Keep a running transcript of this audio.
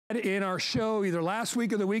in our show either last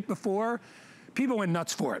week or the week before. People went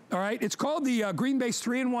nuts for it, all right? It's called the GreanBase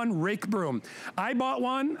 3in1 Rake Broom. I bought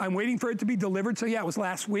one. I'm waiting for it to be delivered. So yeah, it was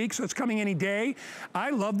last week, so it's coming any day.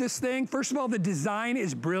 I love this thing. First of all, the design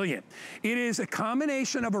is brilliant. It is a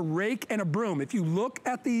combination of a rake and a broom. If you look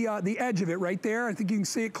at the edge of it right there, I think you can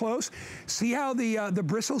see it close. See how the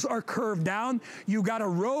bristles are curved down? You got a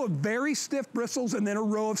row of very stiff bristles and then a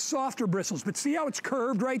row of softer bristles. But see how it's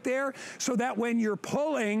curved right there? So that when you're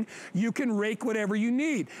pulling, you can rake whatever you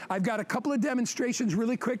need. I've got a couple of demonstrations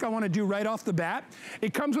really quick I want to do right off the bat.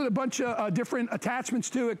 It comes with a bunch of different attachments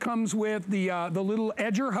too. It comes with the little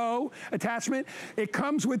edger hoe attachment. It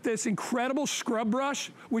comes with this incredible scrub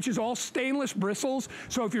brush, which is all stainless bristles.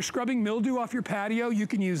 So if you're scrubbing mildew off your patio, you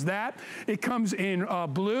can use that. It comes in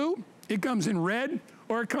blue, it comes in red,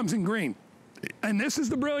 or it comes in green. And this is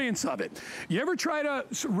the brilliance of it. You ever try to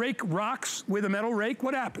rake rocks with a metal rake?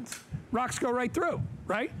 What happens? Rocks go right through,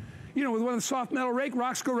 right? You know, with one of the soft metal rake,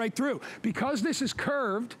 rocks go right through. Because this is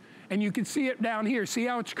curved, and you can see it down here, see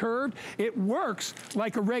how it's curved? It works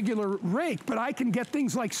like a regular rake, but I can get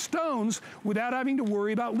things like stones without having to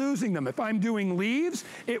worry about losing them. If I'm doing leaves,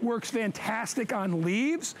 it works fantastic on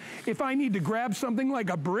leaves. If I need to grab something like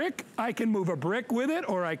a brick, I can move a brick with it,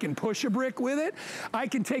 or I can push a brick with it. I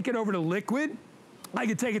can take it over to liquid. I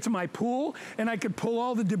could take it to my pool and I could pull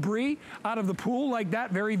all the debris out of the pool like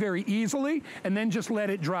that very, very easily and then just let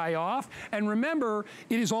it dry off. And remember,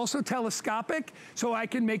 it is also telescopic, so I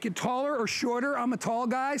can make it taller or shorter. I'm a tall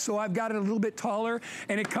guy, so I've got it a little bit taller,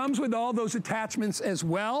 and it comes with all those attachments as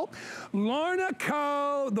well. Lorna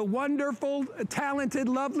Coe, the wonderful, talented,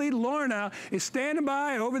 lovely Lorna, is standing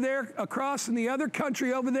by over there across in the other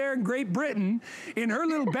country over there in Great Britain in her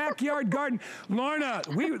little backyard garden. Lorna,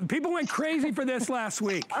 people went crazy for this last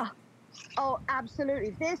week. Oh,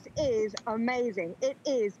 absolutely. This is amazing. It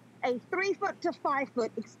is a 3 foot to 5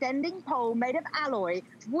 foot extending pole made of alloy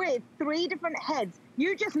with 3 different heads.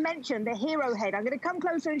 You just mentioned the hero head. I'm going to come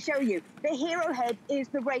closer and show you. The hero head is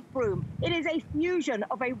the rake broom. It is a fusion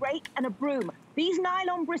of a rake and a broom. These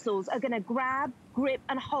nylon bristles are going to grab, grip,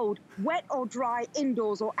 and hold, wet or dry,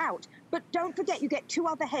 indoors or out. But don't forget, you get 2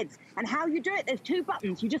 other heads. And how you do it, there's 2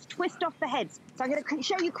 buttons. You just twist off the heads. So I'm going to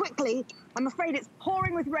show you quickly. I'm afraid it's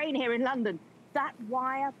pouring with rain here in London. That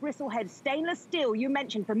wire bristle head, stainless steel, you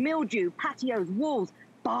mentioned for mildew, patios, walls,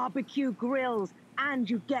 barbecue grills, and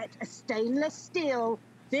you get a stainless steel.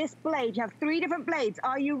 This blade, you have 3 different blades.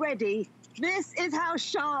 Are you ready? This is how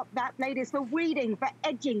sharp that blade is for weeding, for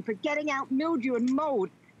edging, for getting out mildew and mold.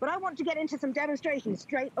 But I want to get into some demonstrations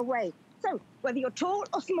straight away. So whether you're tall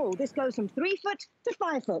or small, this goes from 3 foot to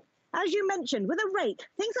 5 foot. As you mentioned, with a rake,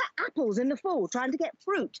 things like apples in the fall, trying to get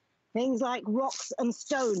fruit, things like rocks and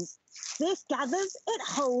stones. This gathers, it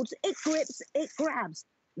holds, it grips, it grabs.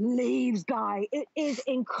 Leaves, guy, it is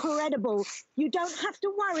incredible. You don't have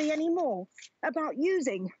to worry anymore about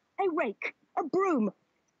using a rake, a broom.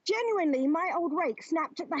 Genuinely, my old rake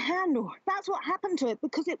snapped at the handle. That's what happened to it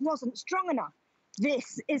because it wasn't strong enough.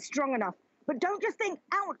 This is strong enough. But don't just think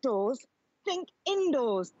outdoors, think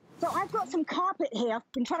indoors. So I've got some carpet here.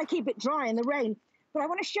 I've been trying to keep it dry in the rain, but I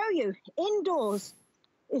want to show you indoors.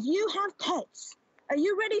 If you have pets, are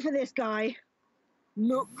you ready for this, guy?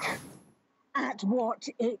 Look at what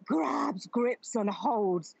it grabs, grips, and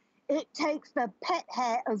holds. It takes the pet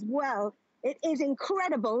hair as well. It is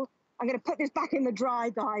incredible. I'm going to put this back in the dry,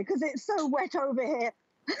 guy, because it's so wet over here.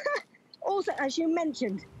 Also, as you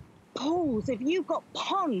mentioned, pools. If you've got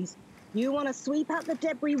ponds, you want to sweep out the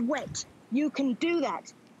debris wet, you can do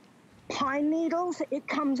that. Pine needles, it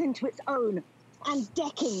comes into its own. And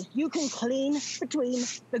decking, you can clean between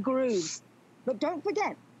the grooves. But don't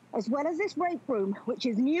forget, as well as this rake broom, which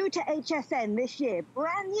is new to HSN this year,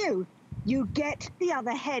 brand new, you get the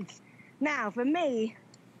other heads. Now, for me,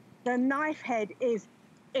 the knife head is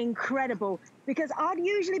incredible because I'd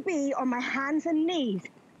usually be on my hands and knees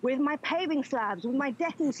with my paving slabs, with my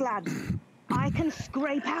decking slabs. I can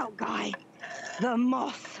scrape out, guy, the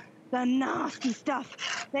moss, the nasty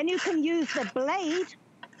stuff. Then you can use the blade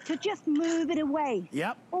to just move it away.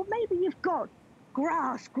 Yep. Or maybe you've got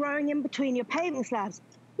grass growing in between your paving slabs.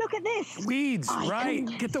 Look at this. Weeds, right.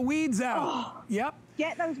 Get the weeds out. Oh, yep.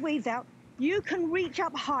 Get those weeds out. You can reach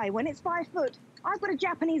up high. When it's 5 foot, I've got a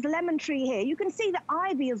Japanese lemon tree here. You can see the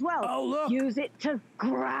ivy as well. Oh, look. Use it to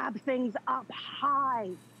grab things up high.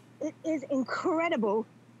 It is incredible.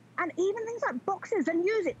 And even things like boxes, and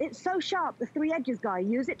use it. It's so sharp, the 3 edges, guy.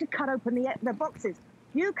 Use it to cut open the boxes.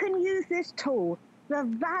 You can use this tool. The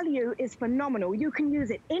value is phenomenal. You can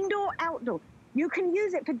use it indoor, outdoor. You can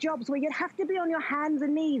use it for jobs where you'd have to be on your hands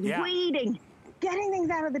and knees, weeding, getting things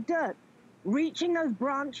out of the dirt, reaching those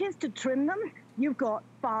branches to trim them. You've got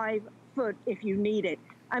 5 foot if you need it.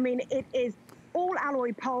 I mean, it is all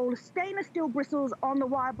alloy pole, stainless steel bristles on the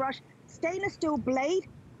wire brush, stainless steel blade,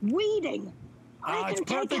 weeding. I can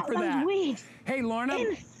take out those weeds. Hey, Lorna,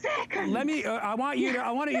 in seconds. Let me. I want you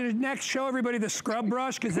to next show everybody the scrub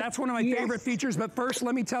brush, because that's one of my favorite features. But first,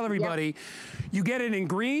 let me tell everybody, you get it in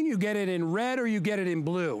green, you get it in red, or you get it in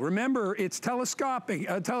blue. Remember, it's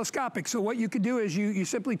telescopic. So what you could do is you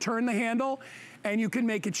simply turn the handle, and you can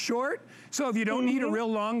make it short. So if you don't need a real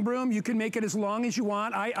long broom, you can make it as long as you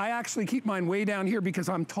want. I actually keep mine way down here because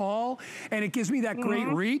I'm tall, and it gives me that great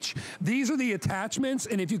reach. These are the attachments,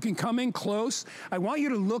 and if you can come in close, I want you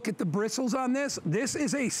to look at the bristles on this. This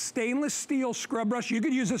is a stainless steel scrub brush. You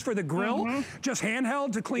could use this for the grill, just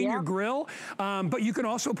handheld to clean your grill, but you can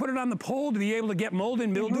also put it on the pole to be able to get mold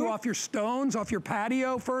and mildew off your stones, off your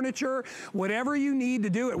patio furniture, whatever you need to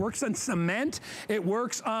do. It works on cement, it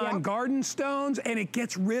works on garden stones, and it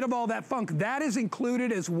gets rid of all that funk. That is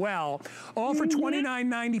included as well. All for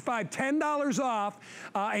 $29.95, $10 off,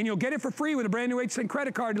 and you'll get it for free with a brand new 8-cent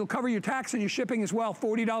credit card. It'll cover your tax and your shipping as well,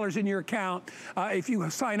 $40 in your account if you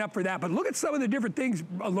sign up for that. But look at some of the different things,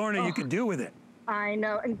 Lorna, you can do with it. I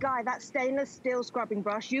know, and Guy, that stainless steel scrubbing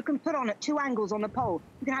brush, you can put on at 2 angles on the pole.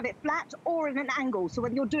 You can have it flat or in an angle. So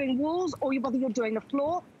whether you're doing walls or whether you're doing the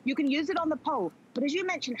floor, you can use it on the pole. But as you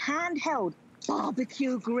mentioned, handheld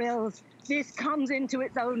barbecue grills. This comes into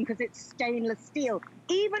its own because it's stainless steel.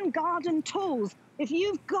 Even garden tools, if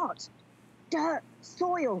you've got dirt,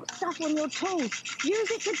 soil, stuff on your tools,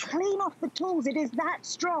 use it to clean off the tools. It is that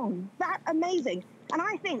strong, that amazing. And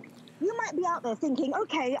I think you might be out there thinking,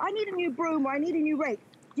 okay, I need a new broom or I need a new rake.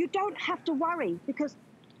 You don't have to worry, because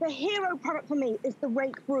the hero product for me is the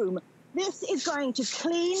Rake Broom. This is going to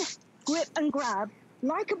clean, grip and grab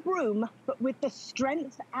like a broom, but with the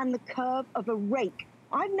strength and the curve of a rake.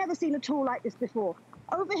 I've never seen a tool like this before.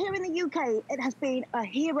 Over here in the UK, it has been a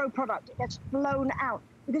hero product. It has flown out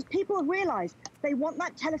because people have realized they want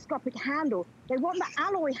that telescopic handle. They want the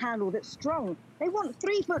alloy handle that's strong. They want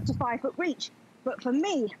 3 foot to 5 foot reach. But for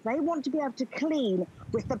me, they want to be able to clean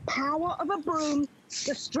with the power of a broom,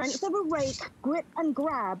 the strength of a rake, grip and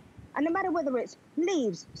grab. And no matter whether it's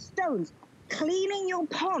leaves, stones, cleaning your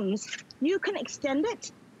ponds, you can extend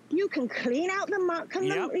it. You can clean out the muck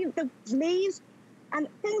and the leaves. And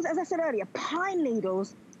things, as I said earlier, pine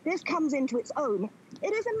needles, this comes into its own.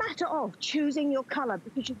 It is a matter of choosing your color,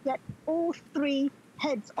 because you get all 3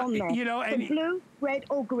 heads on there. You know, and blue, red,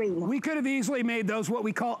 or green. We could have easily made those what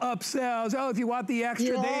we call upsells. Oh, if you want the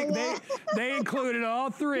extra, they included all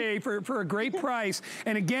 3 for a great price.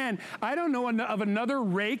 And again, I don't know of another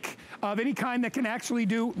rake of any kind that can actually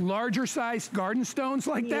do larger sized garden stones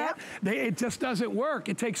like that. It just doesn't work.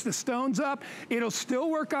 It takes the stones up. It'll still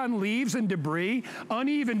work on leaves and debris,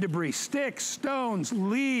 uneven debris, sticks, stones,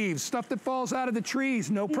 leaves, stuff that falls out of the trees,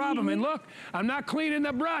 no problem. And look, I'm not cleaning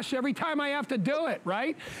the brush every time I have to do it,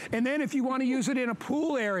 right? And then if you want to use it in a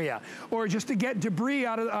pool area, or just to get debris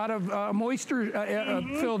out of moisture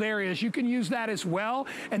filled areas, you can use that as well,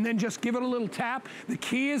 and then just give it a little tap. The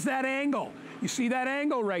key is that angle. You see that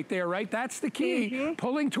angle right there, right? That's the key,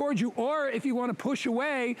 pulling towards you. Or if you want to push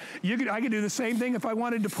away, I could do the same thing if I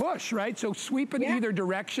wanted to push, right? So sweep in either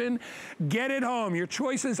direction, get it home. Your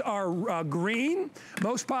choices are green,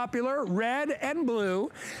 most popular, red and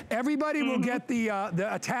blue. Everybody will get the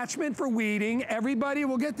attachment for weeding. Everybody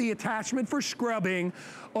will get the attachment for scrubbing,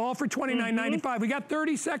 all for $29.95. We got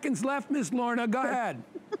 30 seconds left, Miss Lorna, go ahead.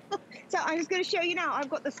 So I'm just going to show you now. I've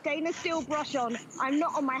got the stainless steel brush on. I'm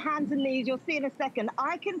not on my hands and knees. You'll see in a second.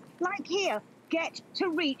 I can, like here, get to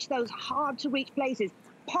reach those hard to reach places.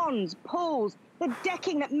 Ponds, pools, the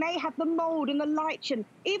decking that may have the mold and the lichen,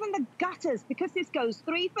 even the gutters, because this goes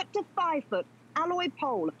 3 foot to 5 foot. Alloy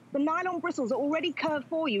pole. The nylon bristles are already curved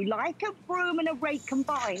for you, like a broom and a rake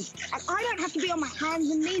combined. And I don't have to be on my hands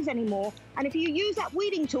and knees anymore. And if you use that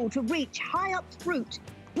weeding tool to reach high up fruit,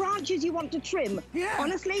 branches you want to trim,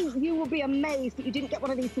 honestly, you will be amazed that you didn't get one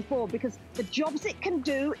of these before, because the jobs it can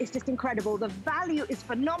do is just incredible. The value is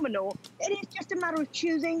phenomenal. It is just a matter of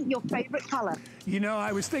choosing your favorite color. You know,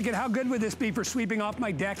 I was thinking, how good would this be for sweeping off my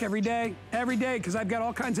deck every day? Every day, because I've got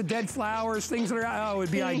all kinds of dead flowers, things that are, it would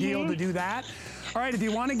be ideal to do that. All right, if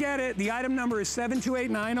you want to get it, the item number is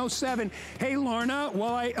 728907. Hey, Lorna,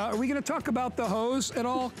 well, are we going to talk about the hose at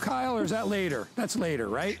all, Kyle, or is that later? That's later,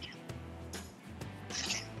 right?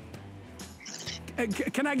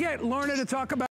 Can I get Lorna to talk about